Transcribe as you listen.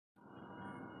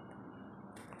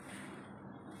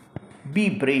Be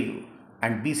brave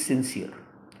and be sincere.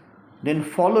 Then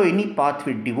follow any path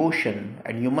with devotion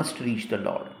and you must reach the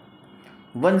Lord.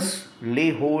 Once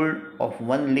lay hold of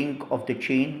one link of the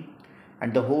chain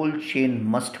and the whole chain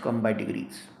must come by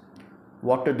degrees.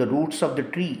 Water the roots of the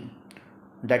tree,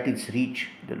 that is reach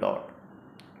the Lord.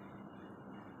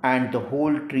 And the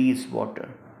whole tree is water.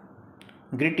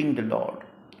 Greeting the Lord,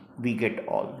 we get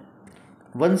all.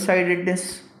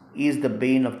 One-sidedness is the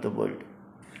bane of the world.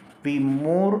 The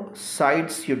more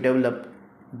sides you develop,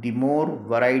 the more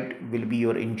varied will be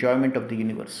your enjoyment of the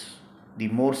universe. The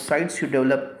more sides you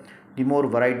develop, the more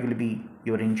varied will be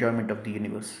your enjoyment of the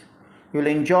universe. You will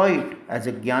enjoy it as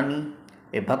a Jnâni,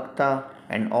 a Bhakta,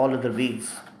 and all other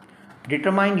ways.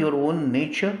 Determine your own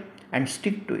nature and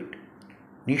stick to it.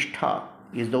 Nishthâ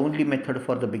is the only method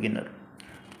for the beginner.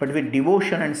 But with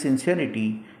devotion and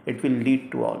sincerity, it will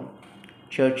lead to all.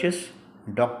 Churches,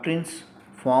 doctrines,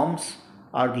 forms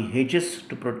are the hedges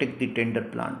to protect the tender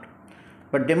plant.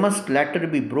 But they must later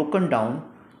be broken down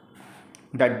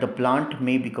that the plant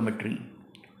may become a tree.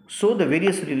 So the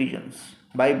various religions,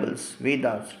 Bibles,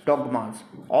 Vedas, dogmas,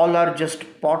 all are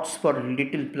just pots for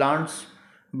little plants,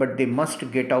 but they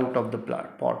must get out of the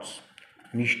pots.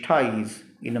 Nishthâ is,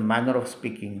 in a manner of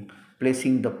speaking,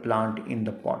 placing the plant in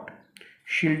the pot,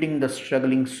 shielding the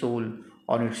struggling soul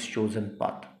on its chosen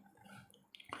path.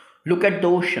 Look at the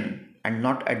ocean and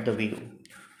not at the wave.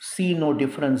 See no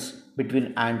difference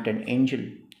between ant and angel.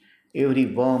 Every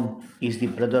worm is the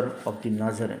brother of the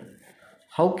Nazarene.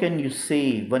 How can you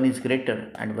say one is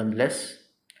greater and one less?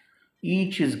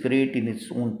 Each is great in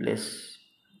its own place.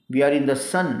 We are in the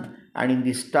sun and in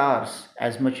the stars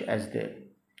as much as there.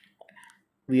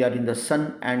 We are in the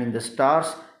sun and in the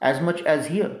stars as much as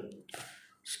here.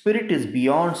 Spirit is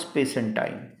beyond space and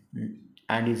time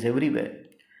and is everywhere.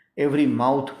 Every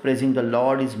mouth praising the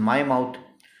Lord is my mouth.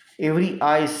 Every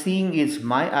eye seeing is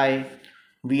my eye.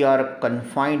 We are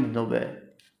confined nowhere.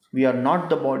 We are not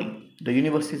the body. The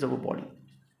universe is our body.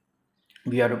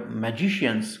 We are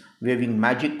magicians waving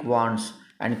magic wands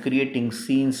and creating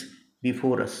scenes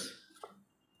before us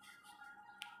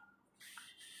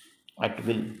at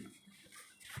will.